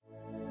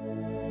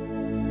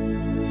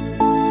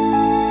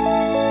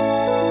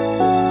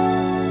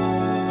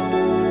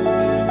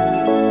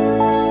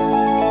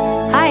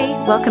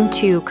Welcome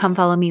to Come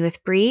Follow Me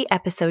with Bree,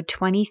 episode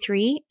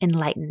 23,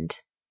 Enlightened.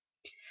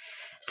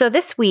 So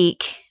this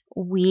week,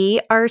 we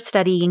are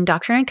studying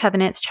Doctrine and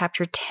Covenants,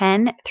 chapter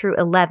 10 through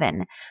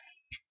 11.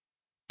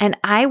 And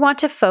I want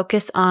to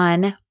focus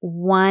on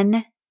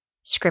one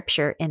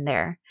scripture in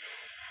there.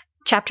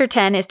 Chapter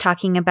 10 is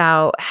talking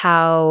about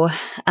how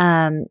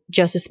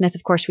Joseph Smith,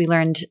 of course, we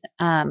learned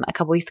a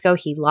couple weeks ago,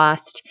 he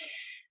lost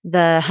the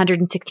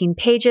 116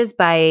 pages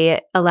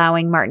by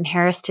allowing Martin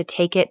Harris to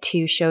take it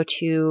to show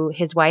to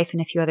his wife and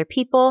a few other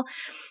people.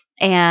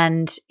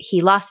 And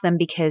he lost them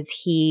because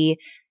he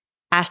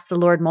asked the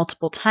Lord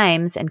multiple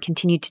times and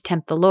continued to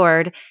tempt the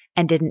Lord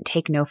and didn't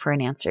take no for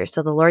an answer.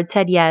 So the Lord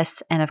said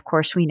yes. And of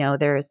course, we know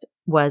there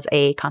was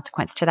a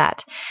consequence to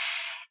that.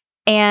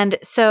 And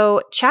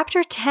so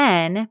chapter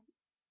 10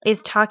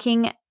 is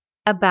talking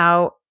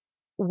about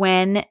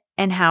when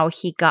and how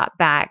he got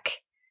back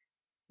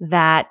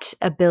that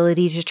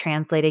ability to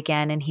translate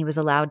again, and he was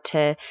allowed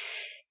to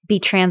be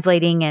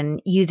translating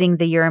and using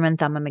the Urim and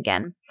Thummim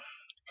again.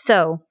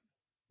 So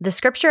the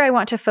scripture I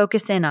want to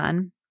focus in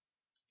on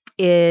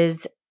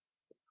is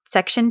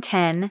section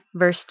 10,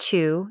 verse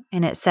 2,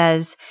 and it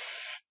says,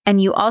 "And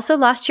you also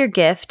lost your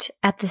gift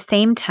at the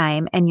same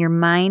time, and your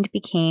mind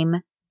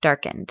became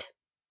darkened."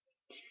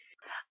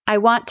 I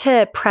want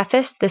to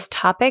preface this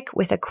topic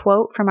with a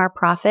quote from our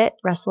prophet,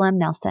 Russell M.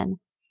 Nelson.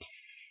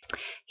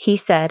 He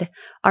said,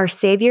 "Our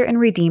Savior and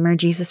Redeemer,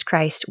 Jesus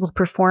Christ, will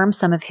perform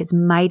some of his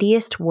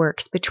mightiest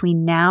works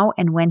between now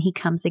and when he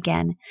comes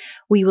again.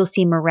 We will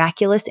see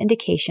miraculous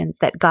indications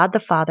that God the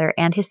Father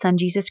and his Son,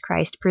 Jesus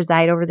Christ,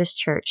 preside over this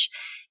church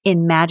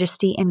in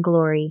majesty and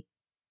glory.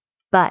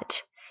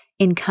 But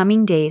in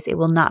coming days, it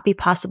will not be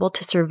possible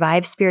to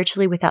survive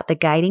spiritually without the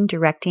guiding,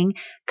 directing,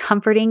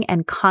 comforting,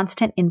 and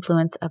constant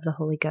influence of the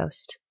Holy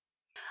Ghost."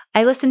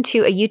 I listened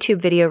to a YouTube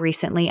video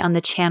recently on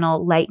the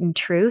channel Light and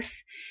Truth.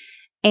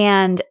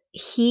 And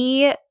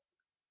he,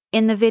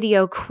 in the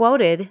video,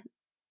 quoted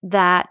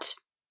that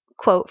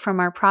quote from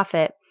our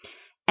prophet,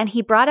 and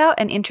he brought out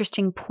an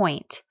interesting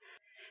point.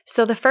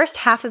 So the first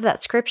half of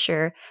that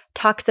scripture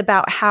talks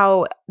about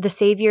how the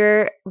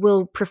Savior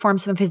will perform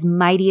some of his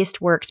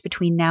mightiest works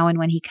between now and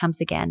when he comes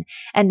again,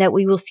 and that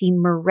we will see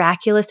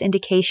miraculous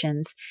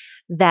indications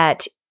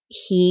that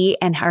he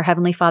and our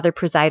Heavenly Father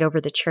preside over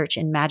the church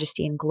in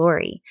majesty and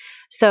glory.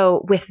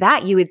 So with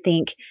that, you would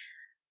think,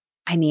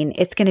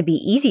 it's going to be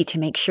easy to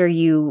make sure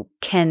you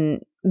can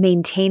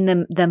maintain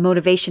the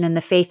motivation and the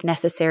faith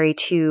necessary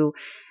to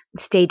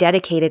stay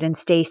dedicated and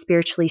stay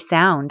spiritually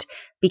sound,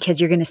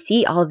 because you're going to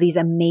see all of these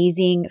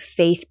amazing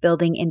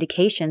faith-building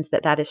indications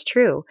that is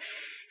true.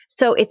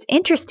 So it's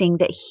interesting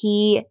that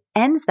he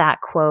ends that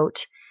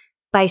quote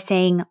by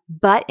saying,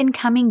 "But in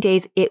coming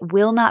days, it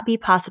will not be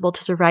possible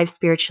to survive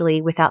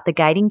spiritually without the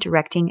guiding,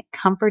 directing,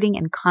 comforting,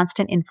 and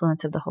constant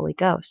influence of the Holy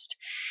Ghost."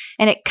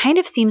 And it kind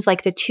of seems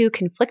like the two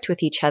conflict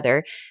with each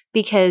other,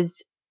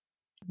 because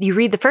you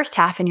read the first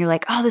half and you're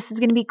like, oh, this is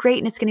going to be great.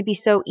 And it's going to be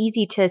so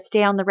easy to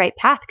stay on the right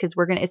path because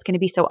it's going to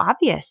be so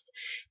obvious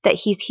that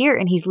he's here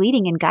and he's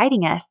leading and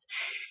guiding us.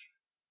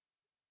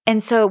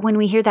 And so when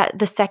we hear that,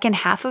 the second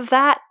half of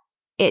that,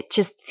 it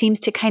just seems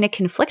to kind of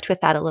conflict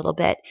with that a little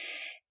bit.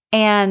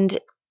 And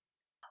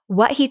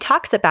what he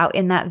talks about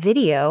in that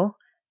video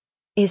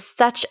is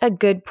such a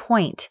good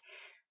point.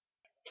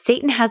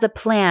 Satan has a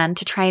plan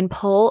to try and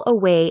pull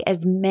away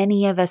as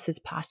many of us as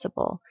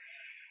possible.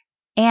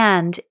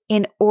 And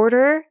in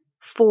order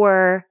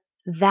for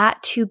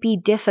that to be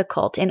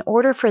difficult, in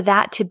order for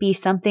that to be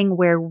something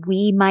where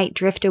we might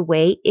drift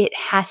away, it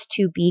has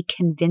to be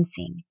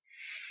convincing.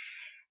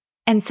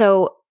 And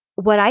so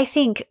what I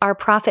think our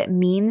prophet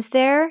means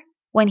there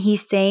when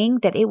he's saying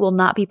that it will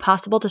not be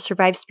possible to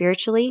survive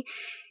spiritually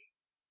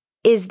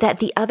is that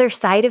the other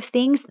side of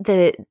things,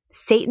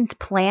 Satan's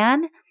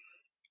plan,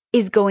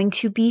 is going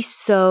to be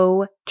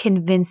so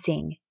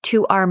convincing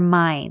to our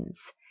minds.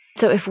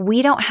 So if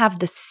we don't have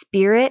the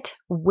Spirit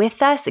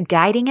with us,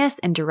 guiding us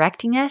and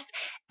directing us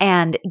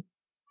and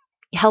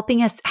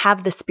helping us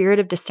have the spirit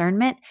of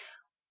discernment,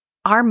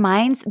 our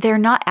minds, they're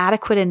not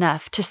adequate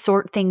enough to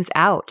sort things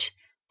out.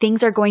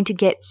 Things are going to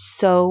get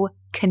so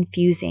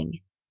confusing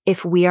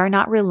if we are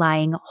not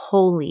relying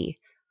wholly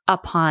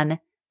upon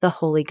the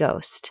Holy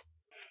Ghost.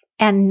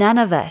 And none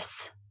of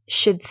us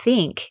should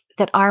think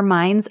that our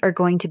minds are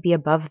going to be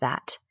above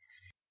that.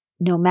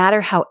 No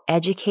matter how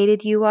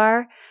educated you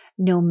are,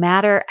 no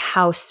matter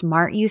how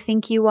smart you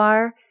think you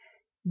are,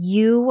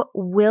 you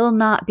will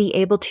not be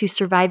able to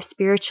survive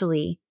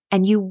spiritually,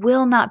 and you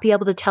will not be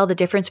able to tell the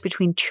difference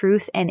between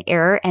truth and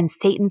error and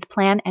Satan's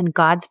plan and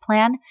God's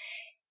plan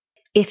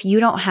if you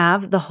don't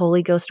have the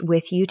Holy Ghost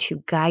with you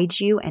to guide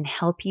you and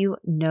help you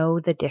know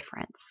the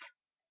difference.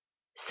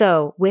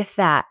 So with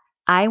that,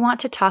 I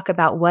want to talk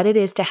about what it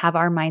is to have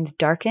our minds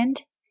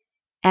darkened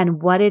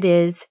and what it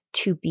is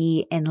to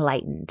be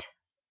enlightened.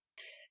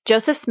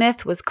 Joseph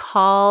Smith was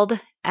called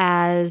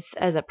as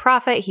a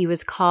prophet. He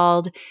was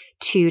called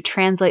to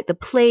translate the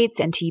plates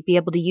and to be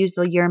able to use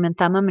the Urim and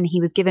Thummim, and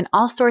he was given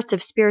all sorts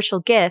of spiritual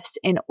gifts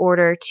in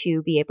order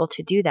to be able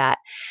to do that.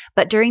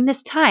 But during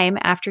this time,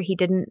 after he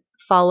didn't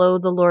follow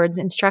the Lord's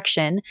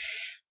instruction,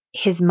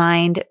 his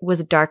mind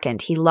was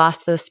darkened. He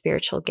lost those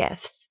spiritual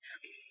gifts.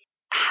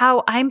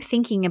 How I'm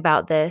thinking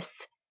about this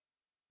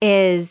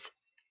is,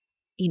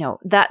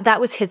 that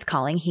was his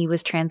calling. He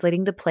was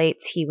translating the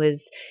plates. He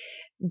was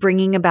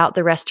bringing about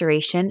the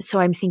restoration. So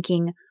I'm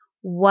thinking,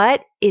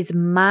 what is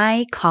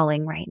my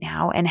calling right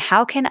now? And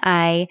how can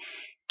I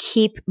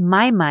keep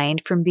my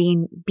mind from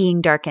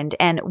being darkened?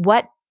 And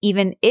what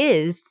even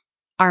is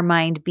our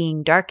mind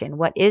being darkened?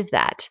 What is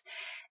that?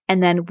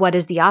 And then what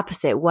is the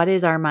opposite? What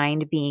is our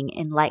mind being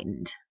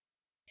enlightened?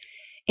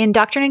 In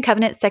Doctrine and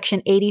Covenants,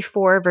 section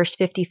 84, verse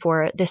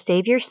 54, the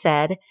Savior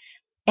said,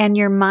 "And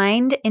your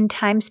mind in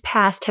times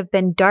past have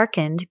been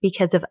darkened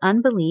because of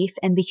unbelief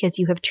and because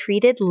you have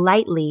treated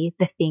lightly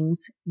the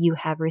things you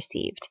have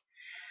received."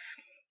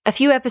 A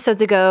few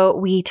episodes ago,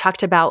 we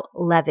talked about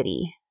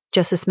levity.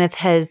 Joseph Smith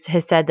has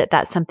said that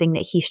that's something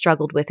that he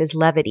struggled with, is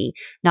levity,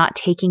 not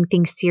taking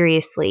things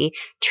seriously,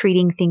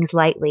 treating things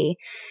lightly.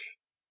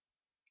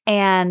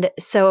 And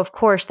so, of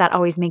course, that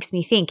always makes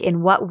me think,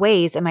 in what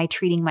ways am I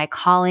treating my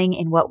calling?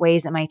 In what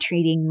ways am I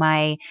treating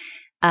my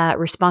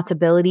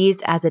responsibilities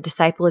as a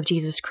disciple of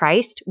Jesus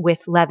Christ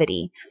with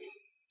levity?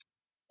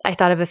 I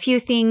thought of a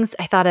few things.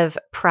 I thought of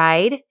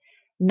pride,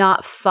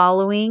 not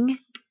following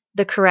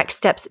the correct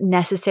steps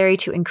necessary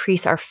to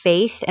increase our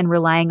faith and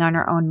relying on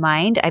our own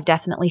mind. I've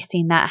definitely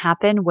seen that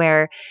happen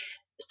where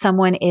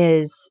someone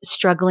is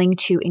struggling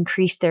to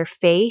increase their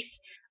faith,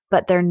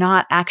 but they're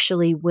not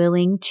actually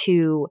willing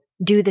to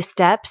do the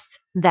steps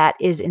that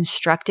is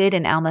instructed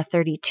in Alma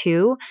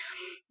 32.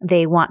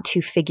 They want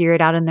to figure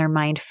it out in their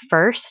mind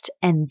first,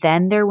 and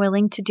then they're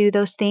willing to do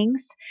those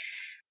things.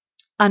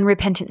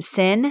 Unrepentant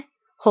sin,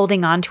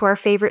 holding on to our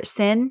favorite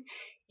sin,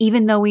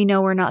 even though we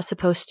know we're not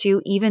supposed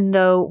to, even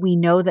though we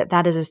know that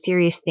that is a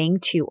serious thing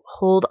to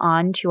hold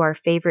on to our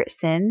favorite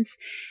sins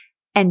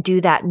and do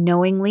that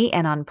knowingly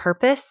and on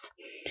purpose.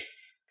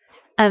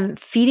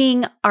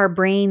 Feeding our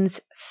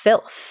brains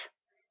filth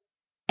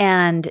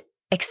and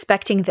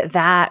expecting that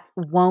that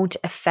won't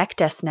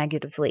affect us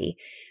negatively.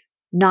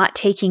 Not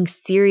taking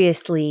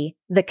seriously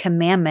the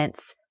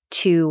commandments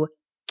to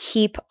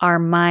keep our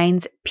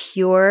minds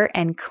pure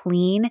and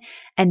clean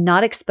and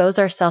not expose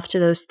ourselves to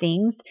those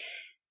things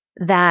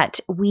that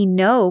we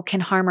know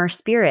can harm our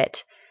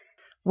spirit.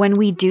 When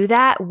we do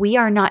that, we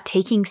are not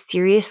taking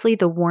seriously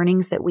the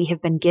warnings that we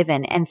have been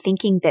given and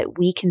thinking that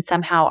we can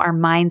somehow, our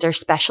minds are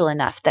special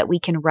enough that we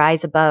can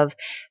rise above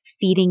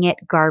feeding it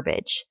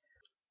garbage.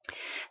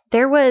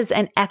 There was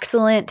an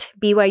excellent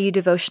BYU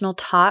devotional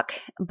talk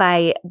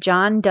by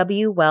John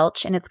W.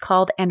 Welch, and it's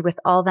called "And With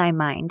All Thy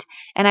Mind."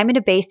 And I'm going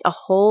to base a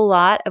whole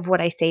lot of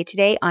what I say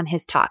today on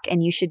his talk,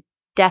 and you should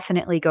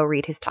definitely go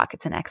read his talk.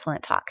 It's an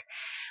excellent talk.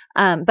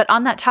 But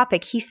on that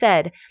topic, he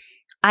said,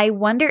 "I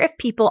wonder if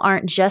people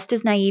aren't just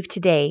as naive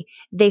today.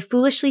 They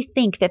foolishly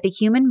think that the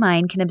human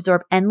mind can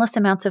absorb endless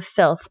amounts of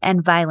filth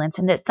and violence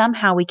and that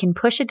somehow we can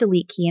push a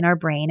delete key in our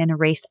brain and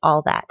erase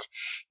all that.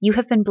 You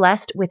have been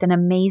blessed with an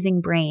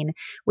amazing brain,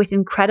 with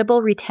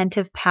incredible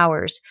retentive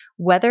powers.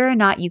 Whether or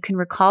not you can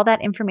recall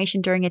that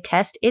information during a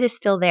test, it is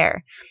still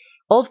there.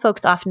 Old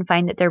folks often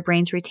find that their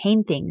brains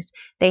retain things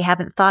they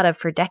haven't thought of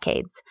for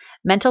decades.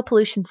 Mental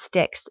pollution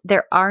sticks.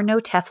 There are no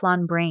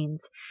Teflon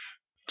brains.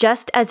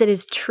 Just as it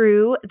is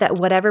true that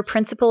whatever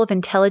principle of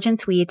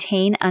intelligence we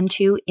attain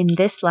unto in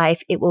this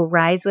life, it will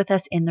rise with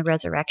us in the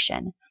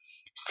resurrection.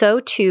 So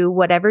too,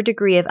 whatever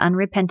degree of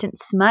unrepentant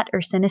smut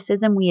or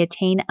cynicism we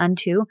attain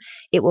unto,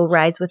 it will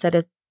rise with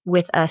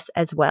us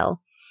as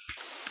well."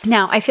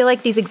 Now, I feel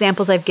like these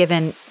examples I've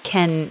given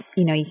can,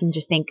 you can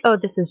just think, oh,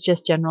 this is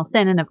just general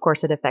sin, and of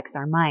course it affects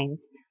our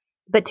minds.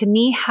 But to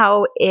me,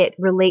 how it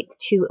relates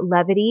to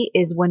levity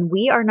is when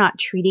we are not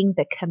treating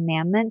the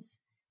commandments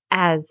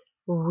as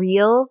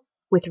real,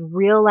 with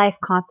real life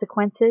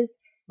consequences,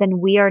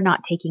 then we are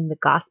not taking the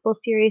gospel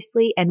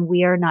seriously, and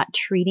we are not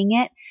treating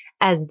it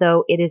as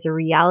though it is a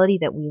reality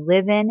that we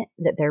live in,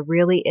 that there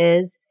really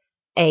is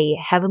a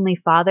heavenly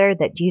Father,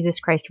 that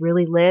Jesus Christ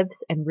really lives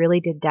and really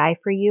did die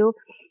for you.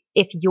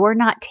 If you're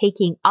not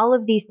taking all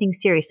of these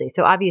things seriously,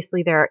 so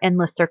obviously there are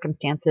endless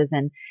circumstances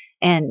and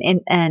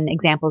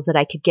examples that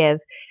I could give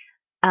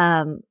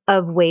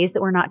of ways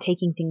that we're not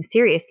taking things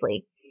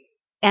seriously.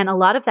 And a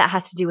lot of that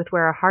has to do with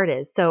where our heart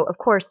is. So, of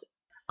course,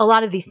 a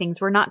lot of these things,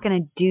 we're not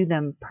going to do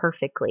them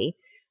perfectly,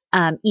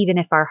 even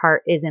if our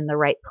heart is in the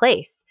right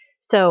place.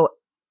 So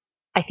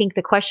I think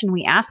the question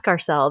we ask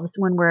ourselves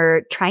when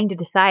we're trying to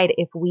decide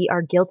if we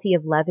are guilty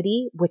of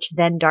levity, which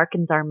then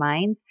darkens our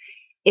minds,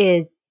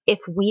 is if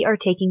we are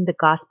taking the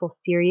gospel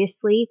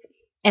seriously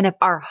and if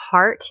our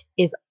heart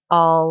is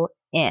all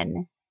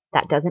in.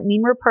 That doesn't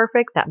mean we're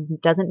perfect. That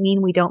doesn't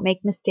mean we don't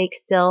make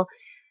mistakes still.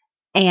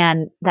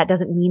 And that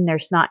doesn't mean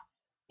there's not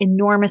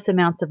enormous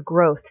amounts of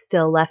growth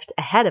still left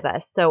ahead of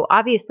us. So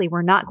obviously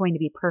we're not going to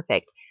be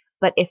perfect.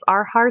 But if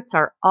our hearts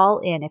are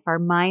all in, if our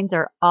minds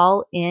are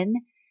all in,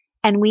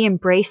 and we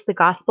embrace the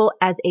gospel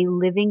as a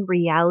living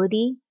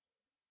reality,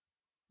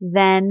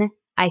 then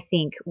I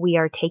think we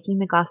are taking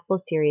the gospel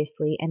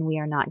seriously and we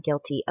are not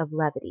guilty of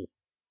levity.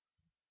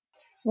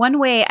 One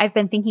way I've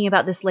been thinking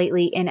about this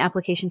lately in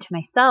application to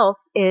myself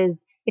is,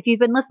 if you've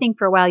been listening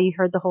for a while, you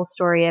heard the whole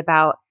story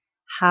about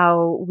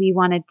how we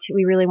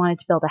really wanted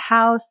to build a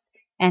house,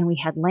 and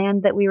we had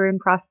land that we were in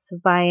process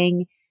of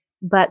buying,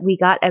 but we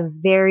got a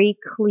very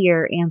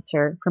clear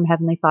answer from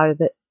Heavenly Father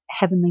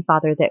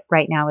that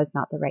right now is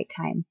not the right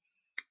time.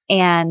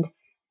 And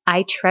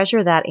I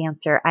treasure that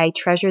answer. I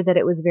treasure that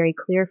it was very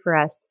clear for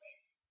us.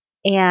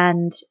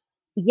 And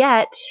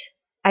yet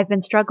I've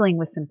been struggling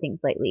with some things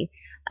lately.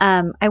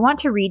 I want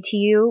to read to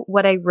you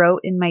what I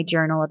wrote in my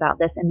journal about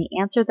this and the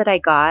answer that I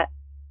got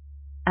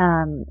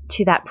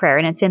to that prayer.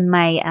 And it's in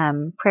my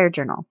prayer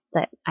journal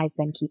that I've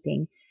been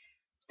keeping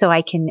so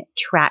I can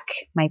track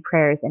my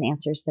prayers and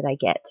answers that I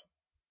get.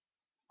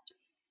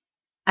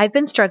 I've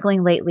been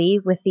struggling lately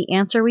with the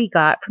answer we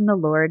got from the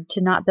Lord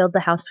to not build the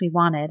house we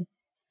wanted.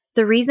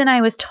 The reason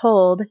I was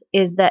told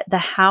is that the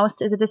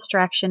house is a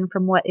distraction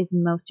from what is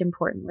most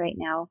important right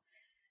now,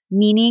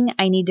 meaning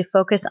I need to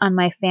focus on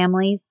my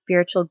family's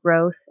spiritual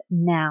growth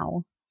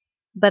now.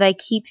 But I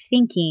keep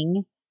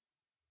thinking,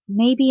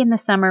 maybe in the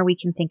summer we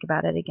can think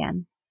about it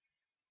again.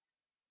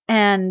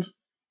 And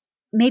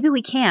maybe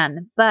we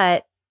can,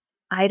 but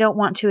I don't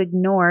want to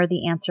ignore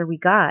the answer we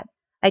got.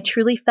 I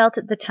truly felt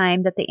at the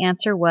time that the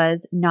answer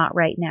was not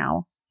right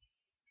now.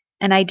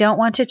 And I don't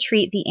want to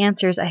treat the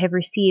answers I have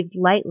received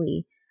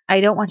lightly.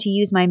 I don't want to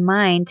use my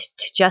mind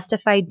to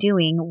justify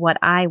doing what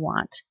I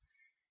want.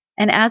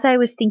 And as I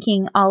was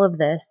thinking all of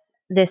this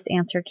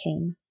answer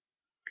came.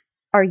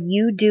 Are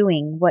you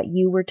doing what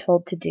you were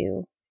told to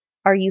do?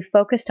 Are you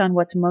focused on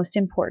what's most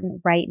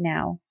important right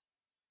now?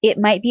 It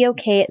might be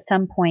okay at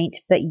some point,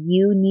 but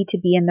you need to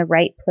be in the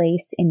right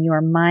place in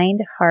your mind,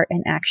 heart,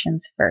 and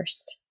actions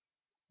first.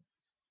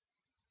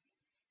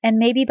 And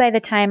maybe by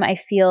the time I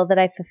feel that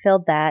I've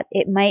fulfilled that,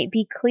 it might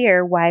be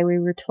clear why we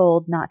were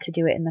told not to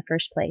do it in the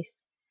first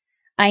place.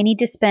 I need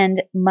to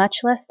spend much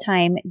less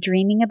time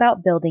dreaming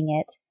about building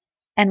it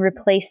and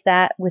replace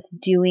that with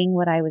doing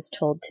what I was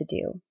told to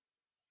do.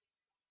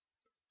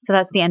 So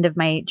that's the end of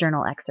my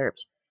journal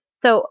excerpt.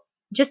 So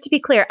just to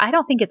be clear, I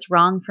don't think it's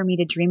wrong for me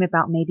to dream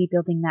about maybe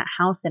building that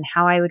house and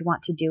how I would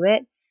want to do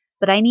it,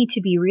 but I need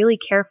to be really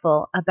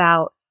careful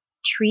about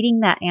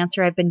treating that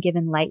answer I've been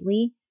given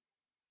lightly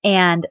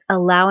and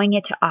allowing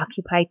it to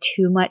occupy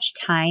too much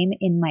time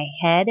in my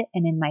head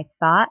and in my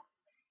thoughts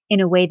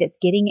in a way that's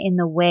getting in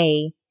the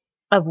way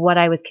of what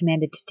I was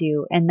commanded to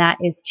do. And that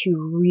is to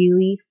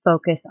really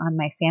focus on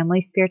my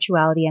family's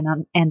spirituality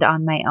and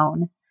on my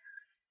own.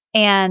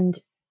 And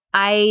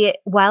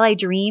while I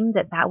dream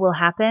that will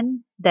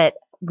happen, that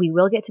we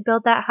will get to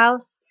build that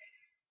house,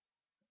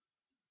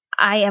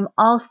 I am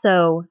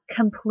also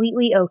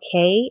completely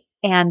okay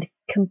and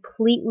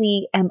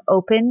completely am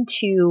open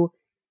to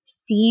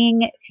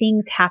seeing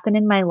things happen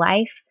in my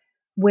life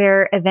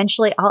where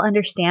eventually I'll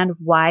understand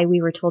why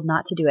we were told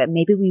not to do it.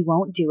 Maybe we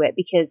won't do it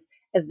because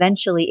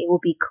eventually it will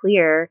be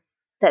clear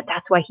that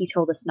that's why he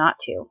told us not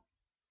to.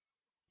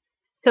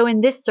 So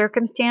in this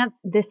circumstance,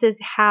 this is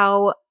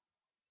how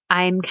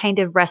I'm kind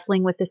of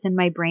wrestling with this in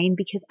my brain,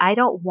 because I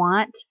don't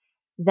want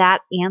that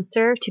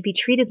answer to be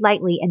treated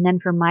lightly and then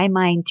for my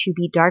mind to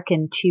be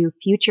darkened to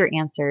future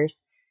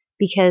answers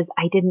because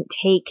I didn't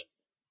take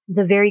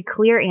the very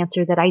clear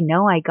answer that I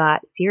know I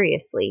got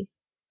seriously.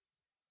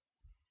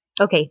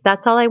 Okay,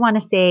 that's all I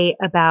want to say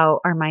about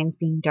our minds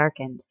being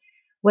darkened.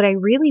 What I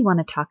really want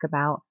to talk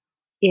about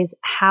is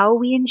how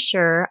we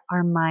ensure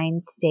our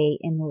minds stay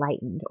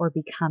enlightened or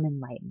become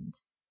enlightened.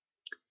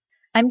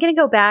 I'm going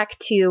to go back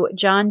to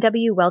John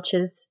W.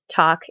 Welch's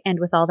talk, And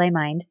With All Thy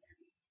Mind,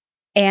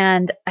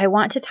 and I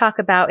want to talk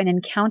about an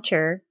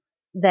encounter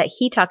that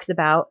he talks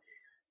about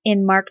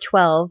in Mark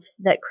 12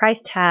 that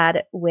Christ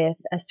had with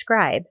a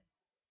scribe.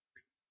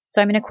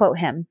 So I'm going to quote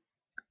him.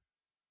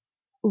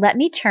 Let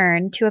me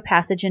turn to a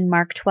passage in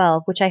Mark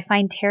 12, which I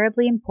find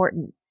terribly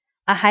important.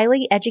 A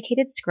highly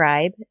educated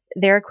scribe,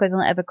 their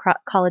equivalent of a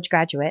college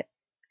graduate,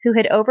 who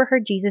had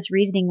overheard Jesus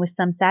reasoning with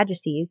some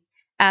Sadducees,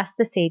 asked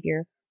the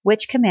Savior,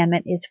 which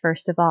commandment is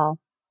first of all?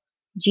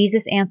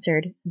 Jesus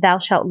answered, Thou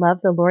shalt love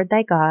the Lord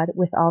thy God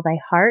with all thy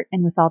heart,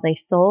 and with all thy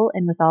soul,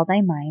 and with all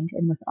thy mind,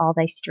 and with all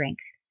thy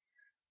strength.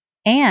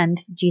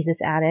 And, Jesus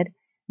added,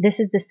 this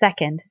is the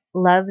second,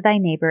 love thy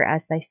neighbor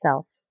as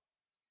thyself.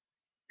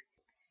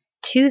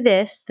 To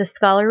this the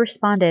scholar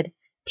responded,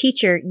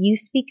 Teacher, you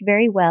speak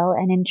very well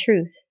and in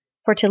truth.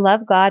 For to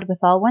love God with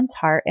all one's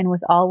heart, and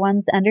with all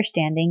one's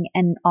understanding,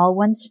 and all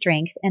one's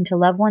strength, and to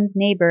love one's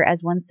neighbor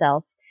as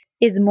oneself,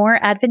 is more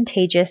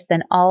advantageous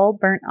than all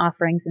burnt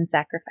offerings and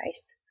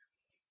sacrifice.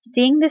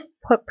 Seeing this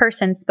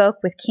person spoke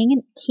with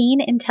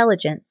keen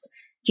intelligence,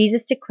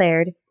 Jesus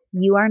declared,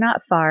 You are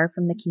not far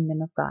from the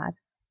kingdom of God.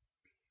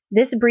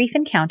 This brief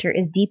encounter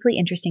is deeply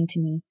interesting to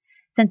me.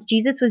 Since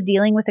Jesus was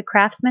dealing with a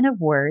craftsman of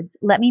words,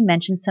 let me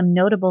mention some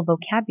notable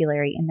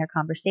vocabulary in their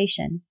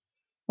conversation.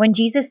 When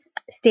Jesus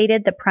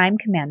stated the prime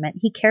commandment,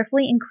 he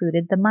carefully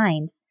included the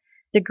mind.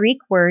 The Greek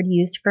word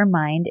used for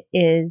mind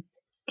is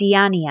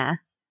diania.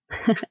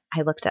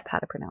 I looked up how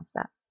to pronounce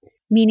that.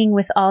 Meaning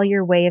with all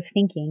your way of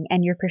thinking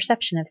and your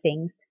perception of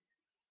things.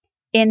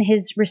 In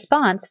his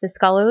response, the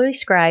scholarly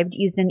scribe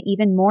used an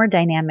even more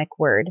dynamic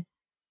word,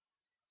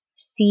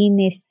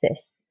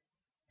 synesis.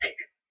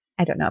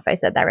 I don't know if I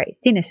said that right.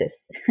 Synesis,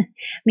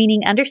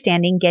 meaning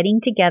understanding,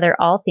 getting together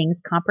all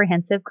things,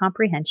 comprehensive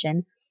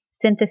comprehension,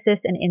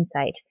 synthesis, and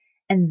insight.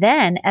 And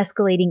then,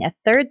 escalating a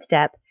third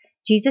step,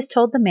 Jesus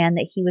told the man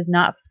that he was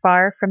not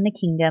far from the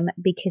kingdom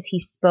because he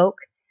spoke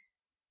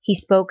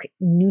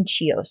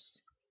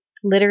nuncios,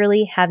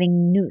 literally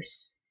having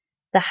nous,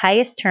 the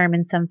highest term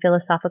in some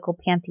philosophical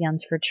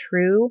pantheons for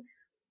true,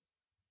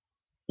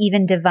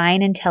 even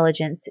divine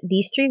intelligence.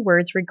 These three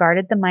words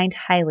regarded the mind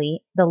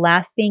highly, the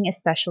last being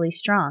especially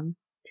strong.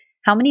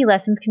 How many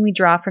lessons can we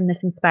draw from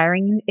this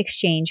inspiring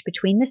exchange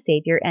between the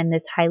Savior and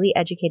this highly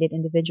educated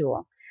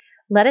individual?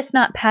 Let us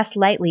not pass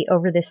lightly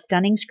over this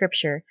stunning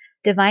scripture.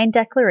 Divine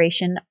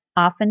declaration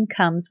often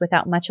comes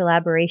without much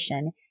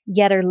elaboration,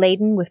 yet are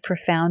laden with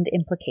profound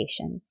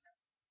implications.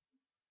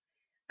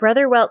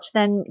 Brother Welch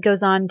then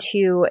goes on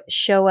to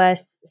show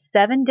us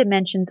 7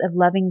 dimensions of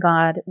loving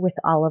God with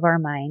all of our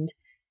mind,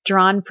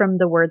 drawn from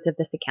the words of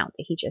this account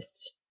that he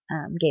just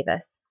gave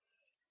us.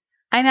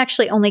 I'm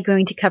actually only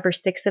going to cover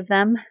 6 of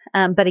them,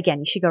 but again,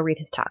 you should go read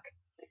his talk.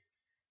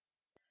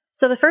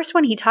 So the first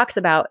one he talks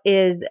about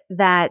is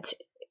that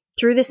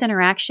through this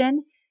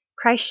interaction,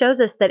 Christ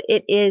shows us that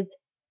it is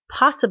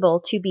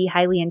possible to be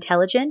highly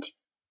intelligent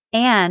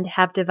and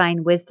have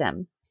divine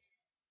wisdom.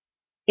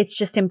 It's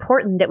just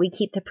important that we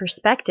keep the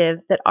perspective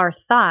that our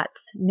thoughts,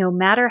 no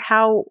matter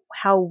how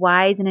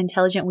wise and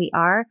intelligent we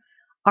are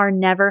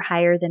never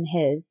higher than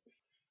his,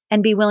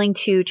 and be willing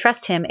to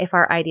trust him if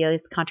our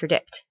ideas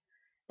contradict.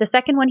 The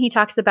second one he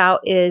talks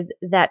about is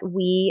that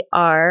we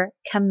are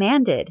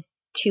commanded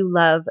to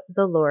love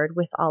the Lord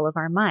with all of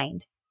our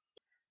mind.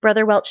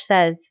 Brother Welch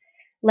says,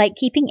 like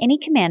keeping any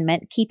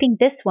commandment, keeping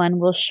this one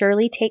will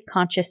surely take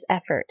conscious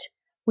effort.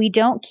 We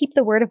don't keep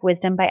the word of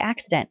wisdom by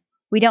accident.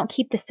 We don't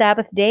keep the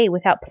Sabbath day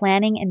without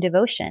planning and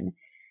devotion.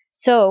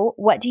 So,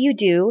 what do you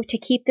do to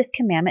keep this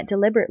commandment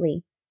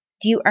deliberately?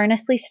 Do you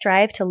earnestly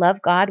strive to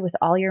love God with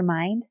all your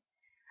mind?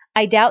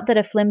 I doubt that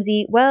a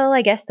flimsy, well,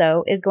 I guess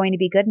so, is going to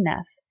be good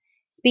enough.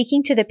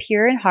 Speaking to the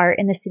pure in heart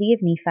in the city of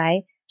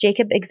Nephi,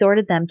 Jacob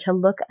exhorted them to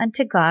look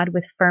unto God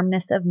with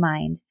firmness of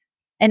mind.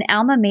 And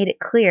Alma made it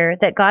clear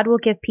that God will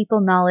give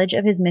people knowledge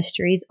of his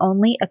mysteries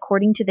only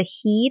according to the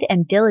heed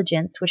and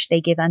diligence which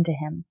they give unto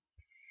him.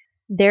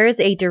 There is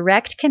a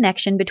direct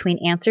connection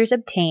between answers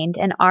obtained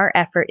and our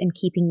effort in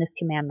keeping this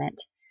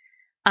commandment.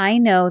 I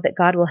know that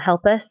God will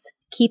help us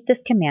keep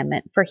this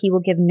commandment, for he will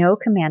give no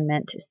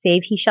commandment,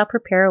 save he shall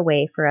prepare a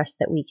way for us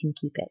that we can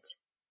keep it.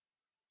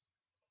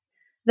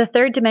 The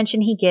third dimension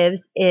he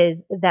gives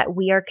is that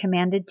we are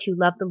commanded to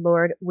love the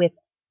Lord with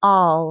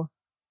all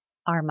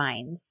our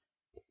minds.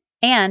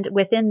 And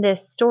within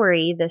this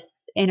story,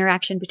 this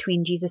interaction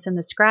between Jesus and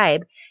the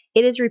scribe,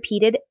 it is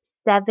repeated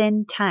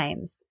 7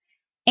 times.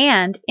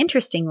 And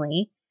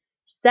interestingly,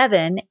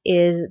 7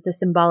 is the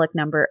symbolic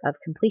number of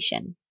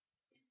completion.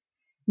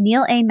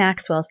 Neil A.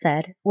 Maxwell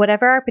said,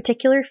 whatever our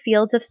particular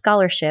fields of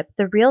scholarship,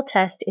 the real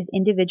test is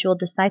individual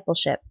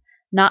discipleship,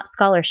 not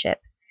scholarship.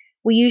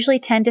 We usually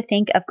tend to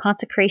think of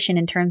consecration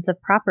in terms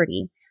of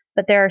property,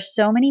 but there are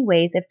so many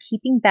ways of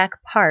keeping back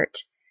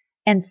part,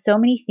 and so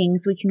many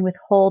things we can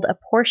withhold a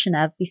portion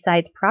of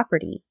besides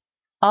property.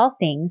 All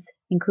things,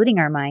 including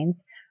our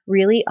minds,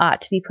 really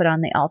ought to be put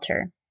on the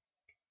altar.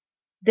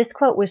 This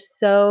quote was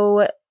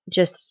so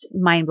just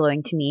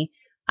mind-blowing to me.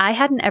 I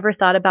hadn't ever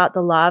thought about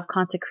the law of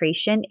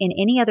consecration in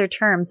any other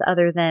terms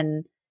other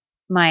than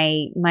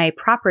my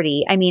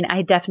property. I mean,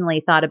 I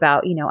definitely thought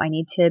about, I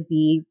need to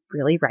be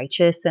really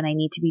righteous and I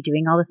need to be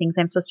doing all the things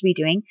I'm supposed to be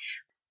doing.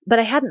 But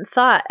I hadn't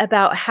thought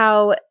about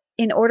how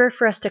in order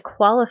for us to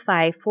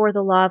qualify for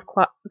the law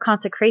of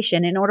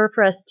consecration, in order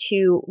for us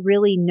to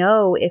really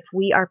know if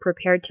we are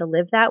prepared to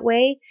live that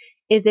way,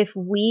 is if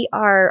we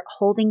are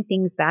holding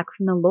things back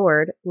from the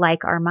Lord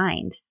like our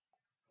mind.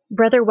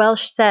 Brother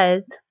Welch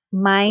says,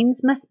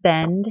 minds must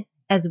bend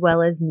as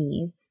well as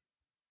knees.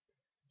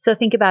 So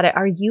think about it.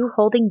 Are you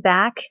holding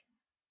back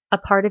a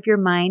part of your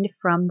mind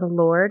from the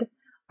Lord?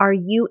 Are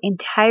you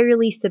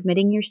entirely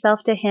submitting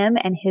yourself to him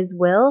and his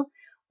will,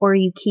 or are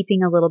you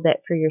keeping a little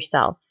bit for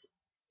yourself?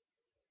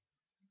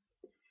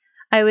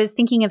 I was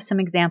thinking of some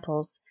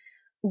examples.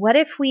 What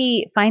if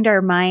we find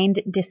our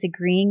mind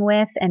disagreeing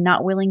with and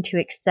not willing to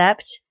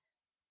accept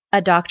a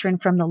doctrine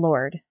from the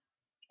Lord?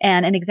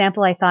 And an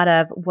example I thought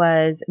of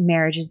was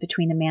marriages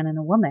between a man and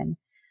a woman.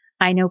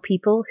 I know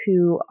people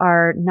who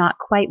are not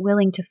quite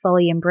willing to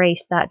fully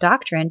embrace that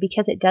doctrine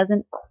because it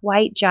doesn't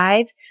quite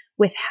jive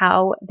with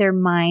how their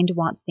mind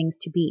wants things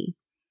to be.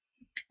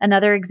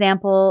 Another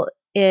example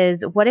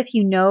is, what if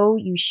you know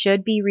you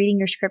should be reading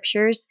your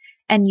scriptures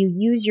and you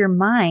use your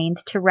mind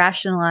to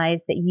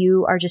rationalize that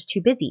you are just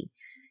too busy,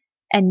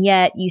 and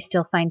yet you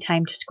still find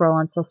time to scroll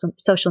on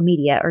social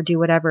media or do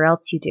whatever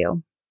else you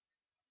do?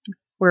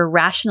 We're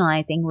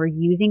rationalizing, we're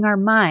using our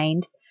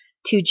mind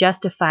to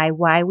justify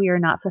why we are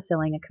not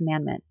fulfilling a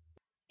commandment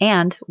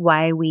and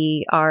why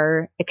we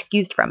are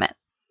excused from it.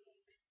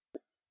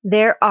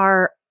 There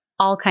are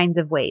all kinds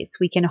of ways.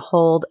 We can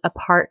hold a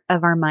part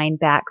of our mind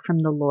back from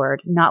the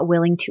Lord, not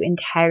willing to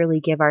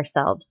entirely give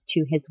ourselves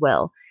to His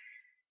will.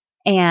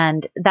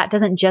 And that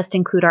doesn't just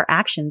include our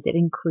actions, it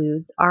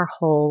includes our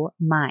whole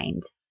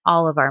mind,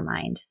 all of our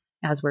mind,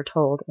 as we're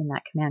told in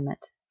that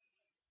commandment.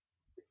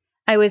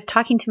 I was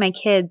talking to my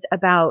kids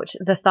about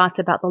the thoughts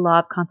about the law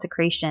of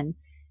consecration,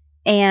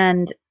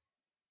 and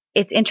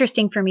it's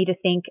interesting for me to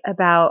think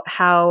about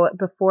how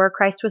before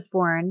Christ was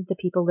born, the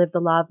people lived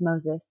the law of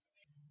Moses.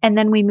 And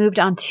then we moved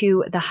on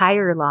to the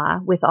higher law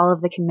with all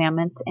of the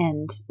commandments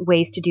and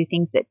ways to do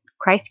things that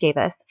Christ gave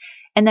us.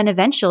 And then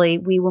eventually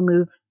we will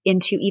move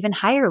into even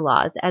higher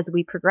laws as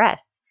we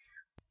progress.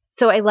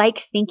 So I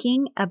like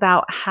thinking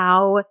about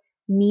how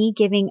me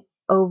giving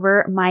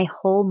over my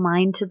whole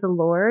mind to the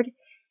Lord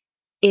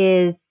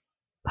is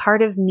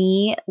part of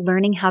me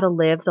learning how to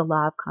live the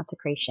law of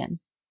consecration.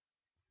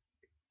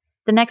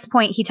 The next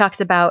point he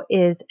talks about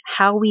is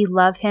how we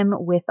love Him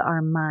with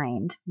our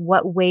mind.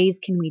 What ways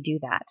can we do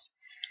that?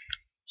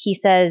 He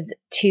says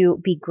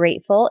to be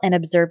grateful and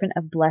observant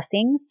of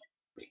blessings.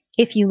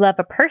 If you love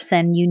a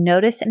person, you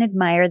notice and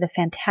admire the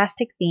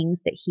fantastic things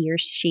that he or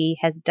she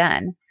has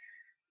done.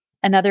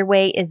 Another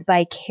way is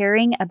by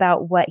caring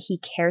about what He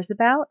cares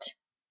about.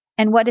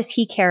 And what does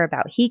He care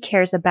about? He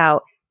cares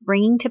about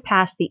bringing to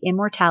pass the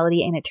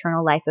immortality and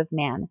eternal life of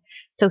man.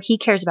 So He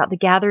cares about the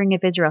gathering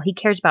of Israel. He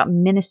cares about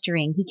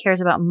ministering. He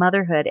cares about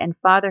motherhood and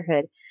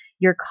fatherhood,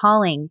 your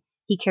calling.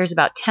 He cares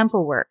about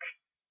temple work.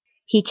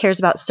 He cares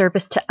about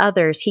service to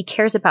others. He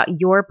cares about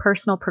your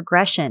personal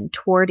progression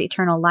toward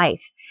eternal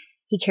life.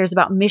 He cares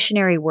about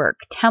missionary work,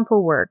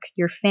 temple work,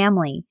 your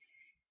family.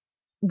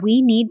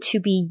 We need to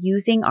be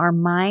using our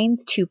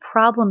minds to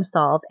problem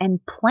solve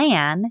and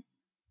plan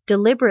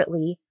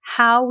deliberately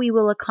how we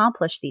will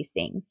accomplish these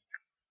things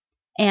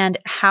and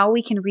how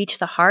we can reach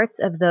the hearts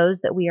of those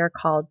that we are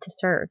called to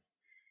serve.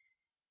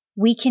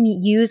 We can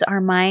use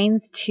our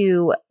minds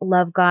to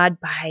love God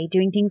by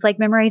doing things like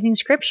memorizing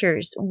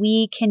scriptures.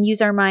 We can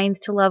use our minds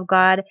to love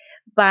God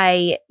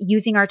by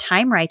using our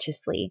time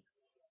righteously.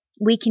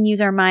 We can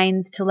use our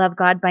minds to love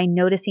God by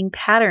noticing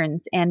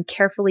patterns and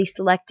carefully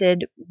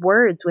selected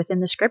words within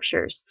the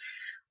scriptures.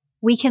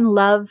 We can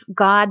love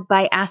God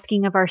by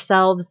asking of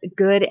ourselves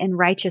good and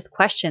righteous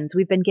questions.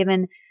 We've been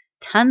given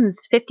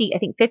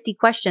 50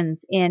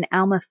 questions in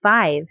Alma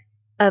 5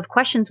 of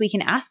questions we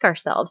can ask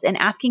ourselves, and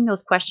asking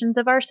those questions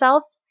of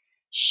ourselves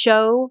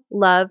show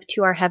love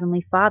to our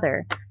Heavenly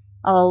Father.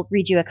 I'll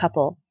read you a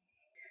couple.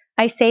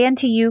 I say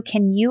unto you,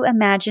 can you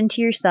imagine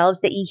to yourselves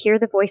that ye hear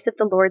the voice of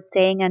the Lord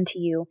saying unto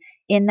you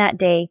in that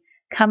day,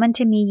 come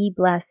unto me, ye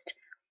blessed,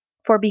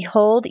 for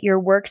behold, your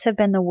works have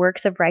been the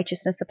works of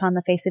righteousness upon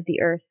the face of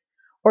the earth.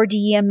 Or do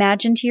ye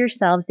imagine to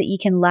yourselves that ye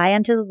can lie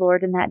unto the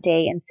Lord in that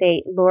day and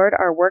say, Lord,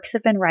 our works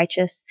have been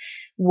righteous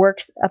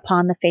works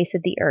upon the face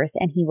of the earth,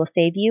 and He will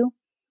save you?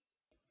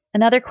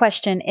 Another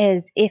question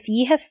is, if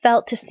ye have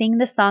felt to sing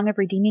the song of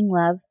redeeming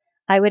love,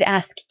 I would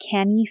ask,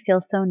 can ye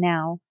feel so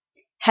now?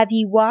 Have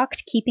ye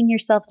walked, keeping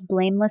yourselves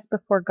blameless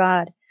before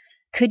God?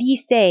 Could ye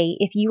say,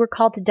 if ye were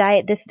called to die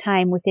at this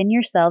time within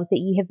yourselves, that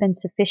ye have been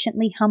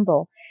sufficiently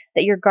humble,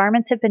 that your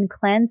garments have been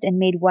cleansed and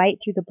made white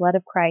through the blood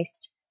of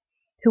Christ,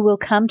 who will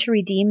come to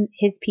redeem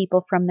His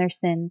people from their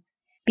sins?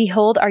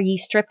 Behold, are ye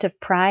stripped of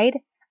pride?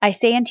 I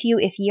say unto you,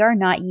 if ye are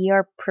not, ye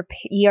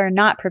are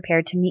not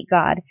prepared to meet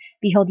God.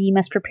 Behold, ye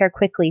must prepare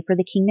quickly, for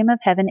the kingdom of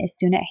heaven is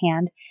soon at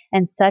hand,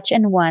 and such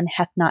an one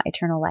hath not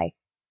eternal life.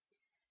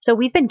 So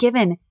we've been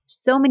given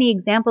so many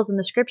examples in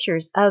the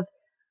scriptures of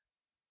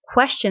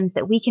questions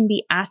that we can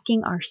be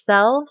asking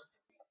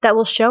ourselves that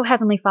will show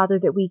Heavenly Father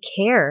that we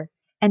care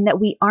and that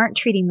we aren't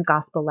treating the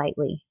gospel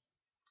lightly.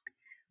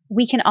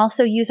 We can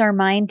also use our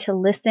mind to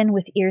listen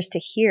with ears to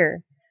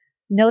hear.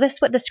 Notice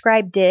what the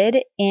scribe did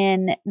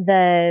in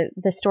the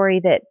story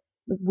that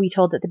we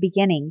told at the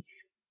beginning.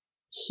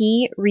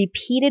 He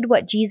repeated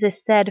what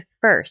Jesus said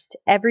first,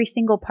 every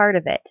single part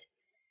of it.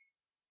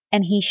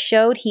 And he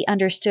showed he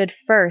understood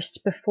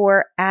first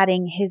before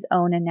adding his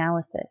own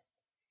analysis.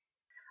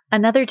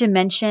 Another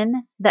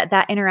dimension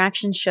that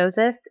interaction shows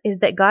us is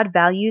that God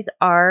values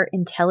our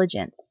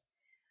intelligence.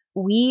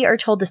 We are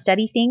told to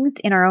study things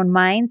in our own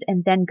minds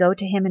and then go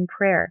to Him in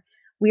prayer.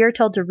 We are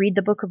told to read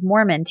the Book of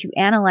Mormon, to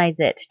analyze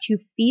it, to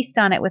feast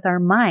on it with our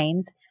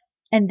minds,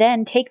 and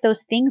then take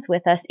those things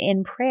with us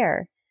in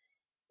prayer.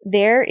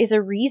 There is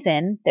a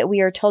reason that we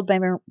are told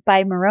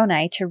by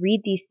Moroni to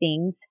read these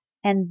things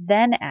and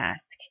then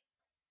ask.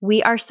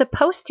 We are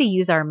supposed to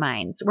use our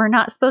minds. We're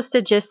not supposed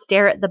to just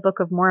stare at the Book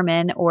of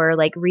Mormon or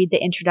read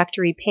the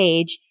introductory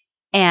page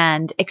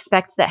and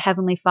expect that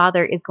Heavenly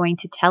Father is going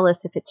to tell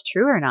us if it's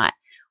true or not.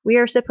 We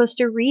are supposed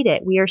to read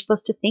it. We are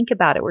supposed to think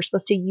about it. We're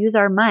supposed to use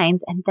our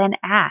minds and then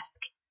ask.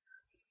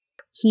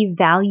 He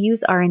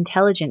values our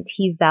intelligence.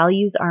 He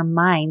values our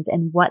minds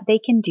and what they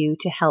can do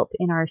to help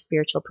in our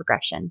spiritual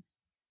progression.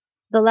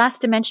 The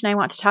last dimension I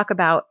want to talk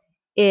about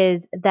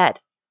is that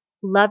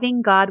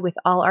loving God with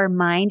all our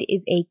mind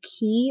is a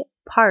key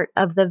part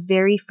of the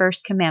very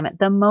first commandment,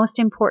 the most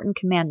important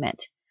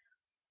commandment.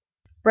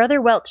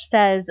 Brother Welch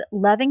says,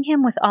 loving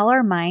him with all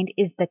our mind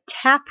is the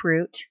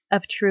taproot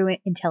of true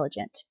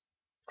intelligence.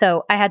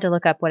 So I had to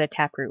look up what a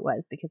taproot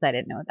was because I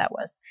didn't know what that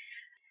was.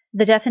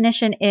 The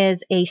definition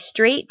is a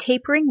straight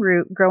tapering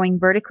root growing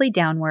vertically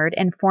downward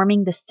and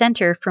forming the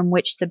center from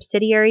which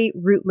subsidiary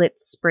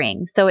rootlets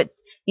spring. So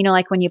it's,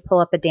 like when you pull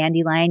up a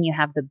dandelion, you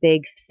have the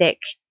big, thick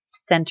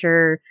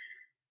center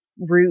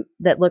root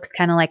that looks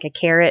kind of like a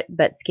carrot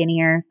but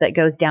skinnier that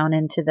goes down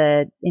into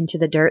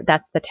the dirt.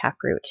 That's the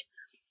taproot.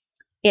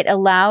 It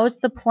allows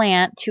the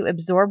plant to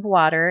absorb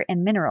water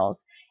and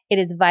minerals. It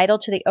is vital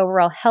to the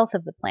overall health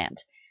of the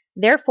plant.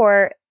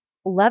 Therefore,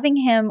 loving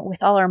him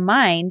with all our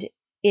mind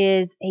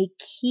is a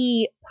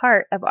key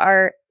part of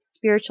our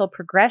spiritual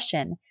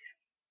progression.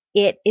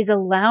 It is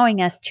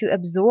allowing us to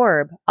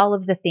absorb all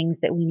of the things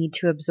that we need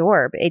to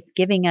absorb. It's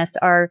giving us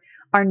our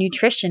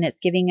nutrition. It's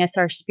giving us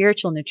our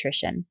spiritual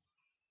nutrition.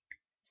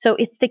 So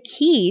it's the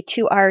key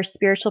to our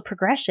spiritual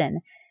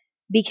progression,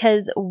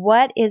 because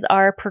what is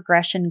our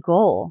progression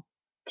goal?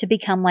 To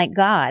become like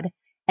God.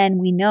 And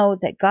we know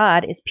that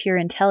God is pure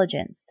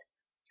intelligence.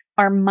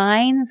 Our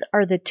minds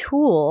are the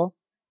tool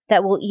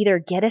that will either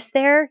get us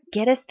there,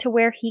 get us to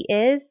where He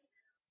is,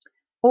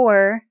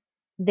 or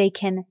they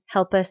can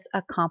help us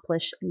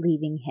accomplish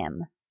leaving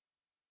Him.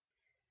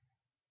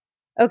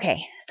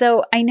 Okay,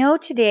 so I know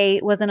today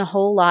wasn't a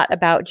whole lot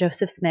about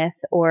Joseph Smith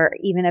or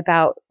even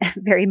about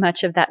very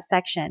much of that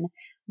section,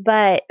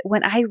 but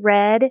when I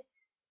read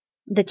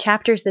the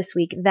chapters this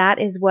week, that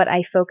is what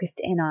I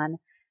focused in on,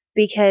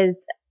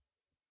 because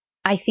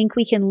I think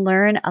we can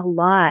learn a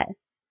lot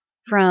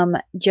from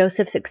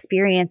Joseph's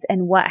experience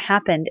and what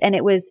happened. And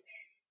it was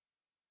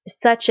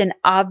such an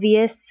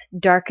obvious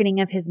darkening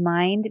of his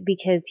mind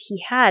because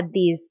he had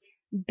these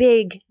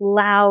big,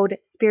 loud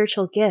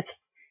spiritual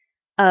gifts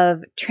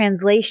of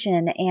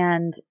translation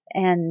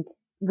and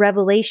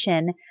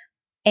revelation.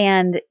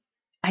 And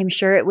I'm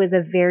sure it was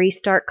a very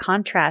stark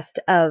contrast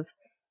of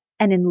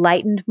an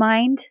enlightened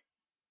mind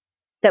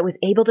that was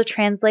able to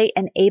translate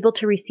and able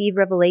to receive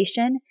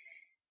revelation.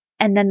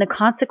 And then the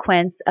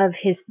consequence of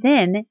his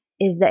sin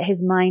is that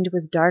his mind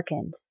was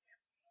darkened.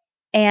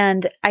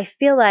 And I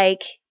feel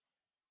like,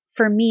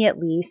 for me at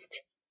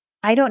least,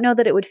 I don't know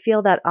that it would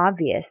feel that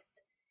obvious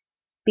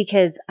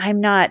because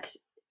I'm not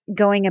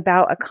going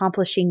about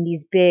accomplishing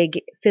these big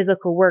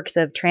physical works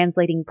of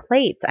translating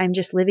plates. I'm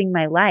just living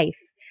my life.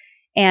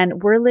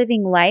 And we're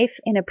living life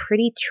in a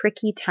pretty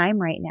tricky time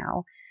right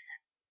now.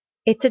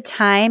 It's a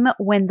time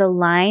when the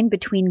line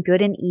between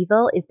good and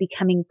evil is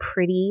becoming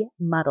pretty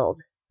muddled.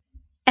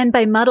 And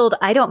by muddled,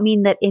 I don't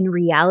mean that in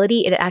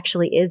reality it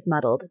actually is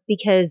muddled,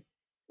 because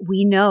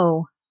we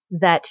know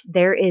that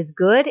there is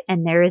good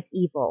and there is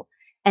evil,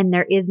 and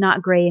there is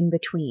not gray in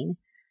between.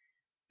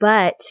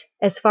 But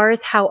as far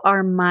as how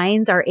our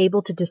minds are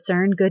able to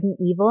discern good and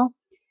evil,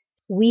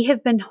 we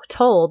have been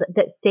told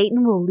that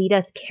Satan will lead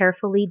us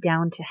carefully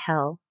down to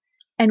hell.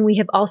 And we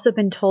have also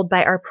been told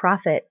by our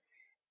prophet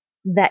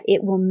that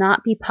it will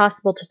not be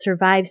possible to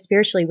survive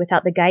spiritually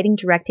without the guiding,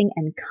 directing,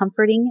 and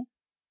comforting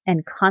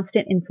and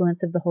constant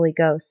influence of the Holy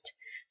Ghost.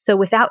 So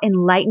without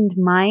enlightened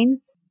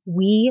minds,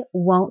 we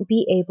won't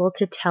be able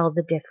to tell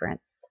the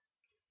difference.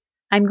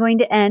 I'm going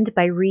to end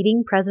by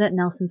reading President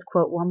Nelson's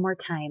quote one more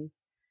time.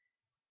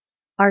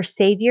 Our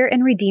Savior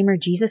and Redeemer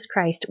Jesus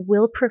Christ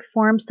will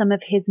perform some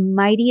of His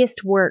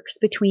mightiest works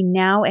between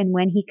now and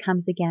when He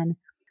comes again.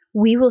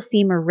 We will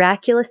see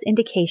miraculous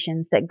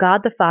indications that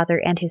God the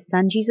Father and His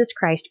Son Jesus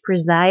Christ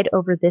preside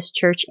over this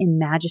church in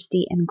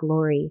majesty and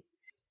glory.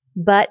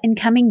 But in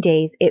coming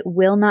days, it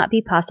will not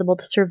be possible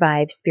to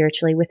survive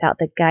spiritually without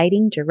the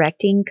guiding,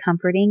 directing,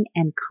 comforting,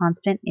 and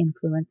constant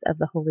influence of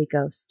the Holy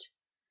Ghost.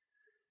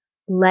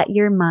 Let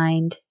your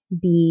mind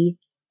be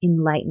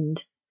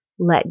enlightened.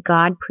 Let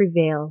God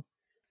prevail.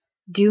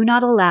 Do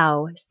not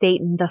allow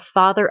Satan, the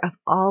father of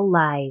all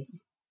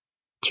lies,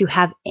 to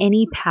have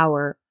any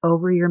power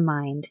over your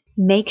mind.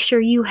 Make sure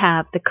you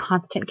have the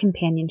constant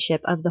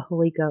companionship of the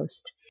Holy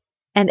Ghost.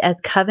 And as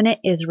covenant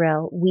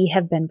Israel, we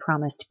have been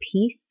promised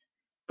peace,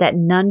 that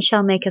none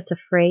shall make us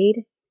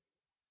afraid,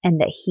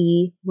 and that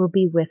He will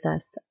be with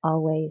us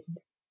always.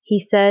 He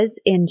says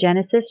in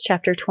Genesis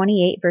chapter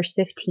 28, verse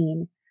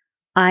 15,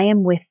 I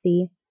am with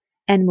thee,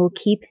 and will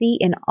keep thee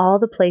in all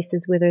the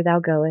places whither thou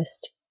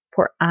goest,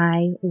 for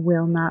I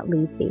will not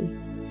leave thee.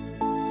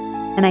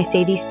 And I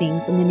say these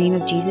things in the name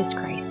of Jesus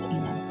Christ. Amen.